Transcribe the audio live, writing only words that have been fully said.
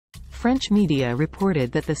French media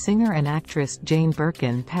reported that the singer and actress Jane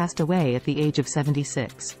Birkin passed away at the age of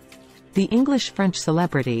 76. The English-French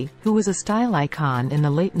celebrity, who was a style icon in the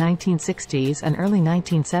late 1960s and early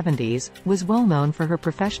 1970s, was well known for her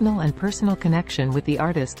professional and personal connection with the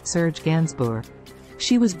artist Serge Gainsbourg.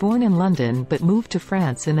 She was born in London but moved to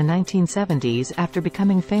France in the 1970s after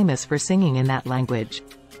becoming famous for singing in that language.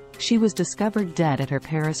 She was discovered dead at her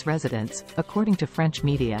Paris residence, according to French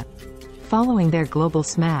media. Following their global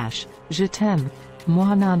smash, Je t'aime,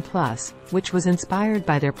 moi non plus, which was inspired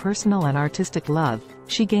by their personal and artistic love,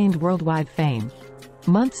 she gained worldwide fame.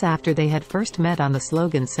 Months after they had first met on the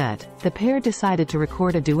Slogan set, the pair decided to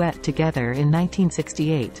record a duet together in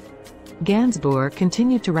 1968. Gainsbourg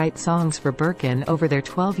continued to write songs for Birkin over their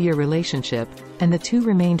 12-year relationship, and the two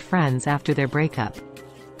remained friends after their breakup.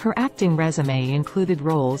 Her acting resume included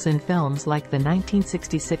roles in films like the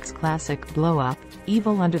 1966 classic Blow Up,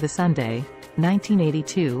 Evil Under the Sunday,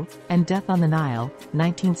 1982, and Death on the Nile,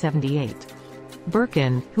 1978.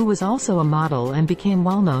 Birkin, who was also a model and became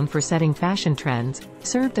well known for setting fashion trends,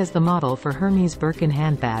 served as the model for Hermes Birkin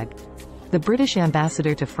handbag. The British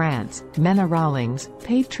ambassador to France, Mena Rawlings,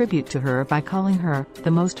 paid tribute to her by calling her the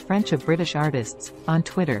most French of British artists on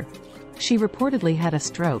Twitter. She reportedly had a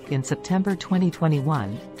stroke in September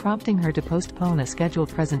 2021, prompting her to postpone a scheduled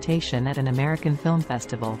presentation at an American film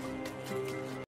festival.